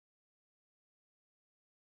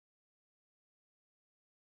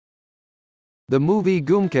The movie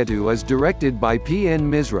Ghoomketu is directed by P.N.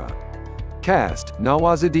 Misra. Cast: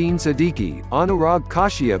 Nawazuddin Siddiqui, Anurag,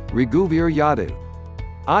 Kashyap, Raghuvir, Yadav.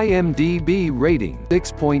 IMDb rating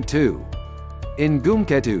 6.2. In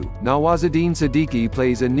Ghoomketu, Nawazuddin Siddiqui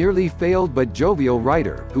plays a nearly failed but jovial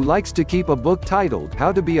writer, who likes to keep a book titled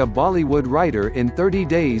How to Be a Bollywood Writer in 30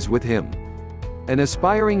 Days with Him. An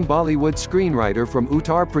aspiring Bollywood screenwriter from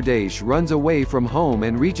Uttar Pradesh runs away from home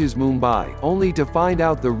and reaches Mumbai, only to find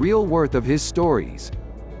out the real worth of his stories.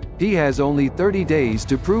 He has only 30 days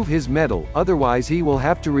to prove his mettle, otherwise he will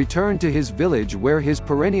have to return to his village where his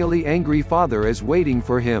perennially angry father is waiting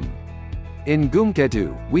for him. In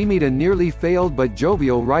Ghoomketu, we meet a nearly failed but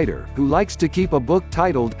jovial writer, who likes to keep a book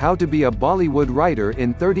titled How to Be a Bollywood Writer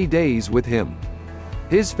in 30 Days with Him.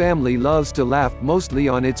 His family loves to laugh mostly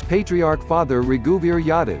on its patriarch father Raghuvir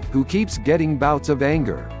Yadav, who keeps getting bouts of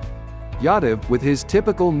anger. Yadav, with his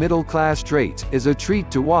typical middle-class traits, is a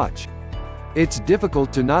treat to watch. It's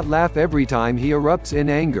difficult to not laugh every time he erupts in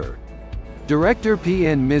anger. Director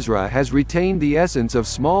P.N. Misra has retained the essence of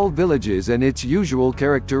small villages and its usual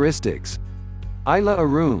characteristics.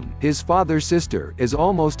 Arun, his father's sister, is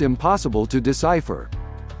almost impossible to decipher.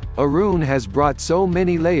 Arun has brought so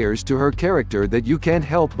many layers to her character that you can't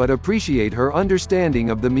help but appreciate her understanding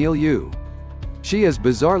of the milieu. She is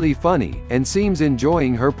bizarrely funny, and seems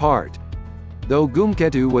enjoying her part. Though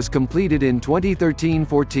Ghoomketu was completed in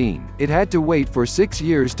 2013-14, it had to wait for 6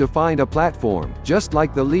 years to find a platform, just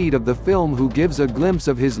like the lead of the film who gives a glimpse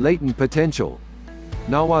of his latent potential.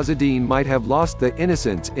 Nawazudin might have lost the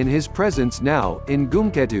innocence in his presence now. In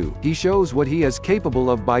Ghoomketu, he shows what he is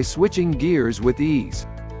capable of by switching gears with ease.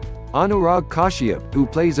 Anurag Kashyap, who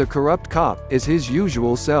plays a corrupt cop, is his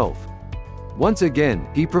usual self. Once again,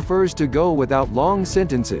 he prefers to go without long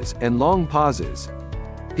sentences and long pauses.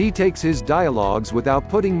 He takes his dialogues without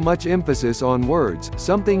putting much emphasis on words,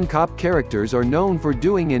 something cop characters are known for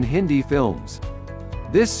doing in Hindi films.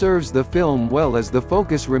 This serves the film well as the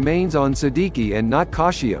focus remains on Siddiqui and not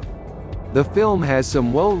Kashyap. The film has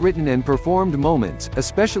some well-written and performed moments,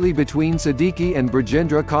 especially between Siddiqui and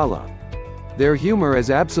Brajendra Kala. Their humor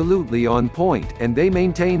is absolutely on point, and they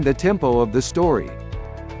maintain the tempo of the story.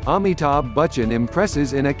 Amitabh Bachchan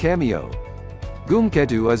impresses in a cameo.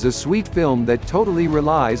 Ghoomketu is a sweet film that totally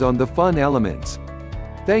relies on the fun elements.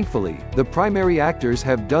 Thankfully, the primary actors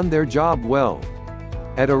have done their job well.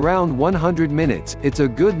 At around 100 minutes, it's a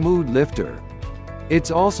good mood lifter.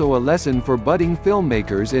 It's also a lesson for budding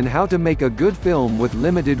filmmakers in how to make a good film with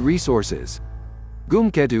limited resources.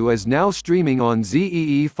 Ghoomketu is now streaming on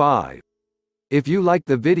ZEE5. If you liked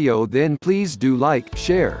the video, then please do like,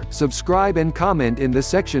 share, subscribe and comment in the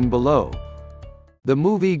section below. The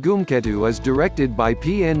movie Ghoomketu is directed by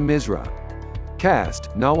P.N. Misra. Cast: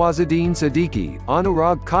 Nawazuddin Siddiqui,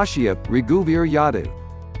 Anurag Kashyap, Raghuvir Yadav.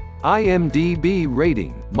 IMDb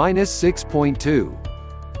rating -6.2.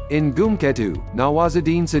 In Ghoomketu,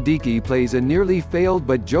 Nawazuddin Siddiqui plays a nearly failed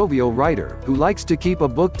but jovial writer, who likes to keep a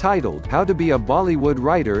book titled How to Be a Bollywood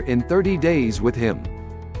Writer in 30 Days with Him.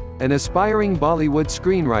 An aspiring Bollywood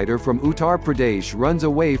screenwriter from Uttar Pradesh runs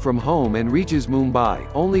away from home and reaches Mumbai,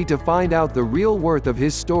 only to find out the real worth of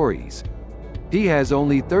his stories. He has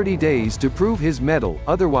only 30 days to prove his mettle,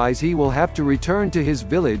 otherwise he will have to return to his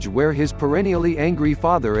village where his perennially angry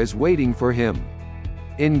father is waiting for him.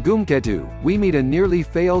 In Ghoomketu, we meet a nearly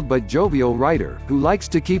failed but jovial writer, who likes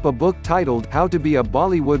to keep a book titled How to Be a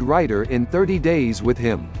Bollywood Writer in 30 Days with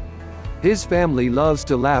Him. His family loves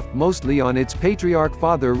to laugh mostly on its patriarch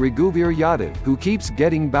father Raghuvir Yadav, who keeps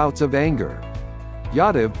getting bouts of anger.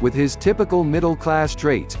 Yadav, with his typical middle-class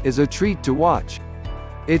traits, is a treat to watch.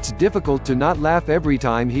 It's difficult to not laugh every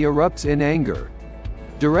time he erupts in anger.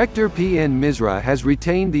 Director P.N. Misra has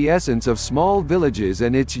retained the essence of small villages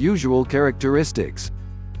and its usual characteristics.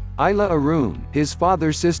 Arun, his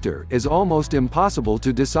father's sister, is almost impossible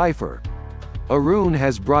to decipher. Arun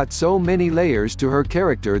has brought so many layers to her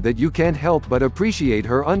character that you can't help but appreciate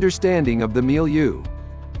her understanding of the milieu.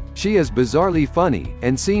 She is bizarrely funny,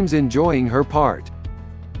 and seems enjoying her part.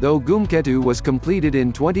 Though Ghoomketu was completed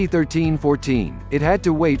in 2013-14, it had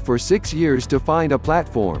to wait for 6 years to find a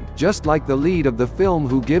platform, just like the lead of the film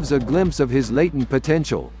who gives a glimpse of his latent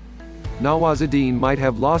potential. Nawazudin might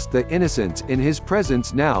have lost the innocence in his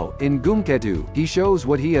presence now. In Ghoomketu, he shows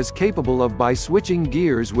what he is capable of by switching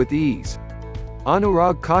gears with ease.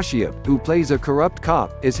 Anurag Kashyap, who plays a corrupt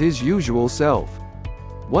cop, is his usual self.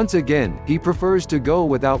 Once again, he prefers to go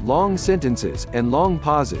without long sentences and long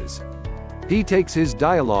pauses. He takes his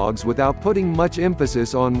dialogues without putting much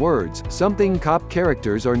emphasis on words, something cop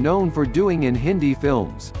characters are known for doing in Hindi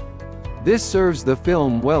films. This serves the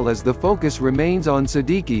film well as the focus remains on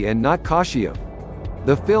Siddiqui and not Kashyap.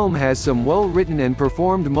 The film has some well-written and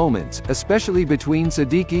performed moments, especially between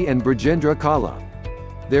Siddiqui and Brajendra Kala.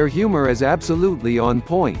 Their humor is absolutely on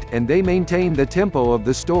point, and they maintain the tempo of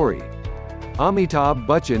the story. Amitabh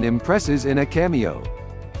Bachchan impresses in a cameo.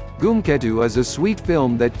 Ghoomketu is a sweet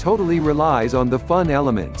film that totally relies on the fun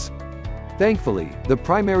elements. Thankfully, the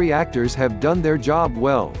primary actors have done their job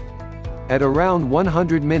well. At around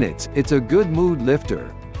 100 minutes, it's a good mood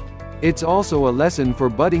lifter. It's also a lesson for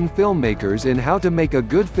budding filmmakers in how to make a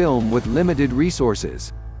good film with limited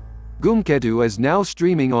resources. Ghoomketu is now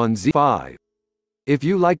streaming on ZEE5. If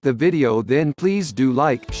you like the video, then please do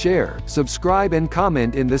like, share, subscribe and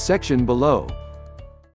comment in the section below.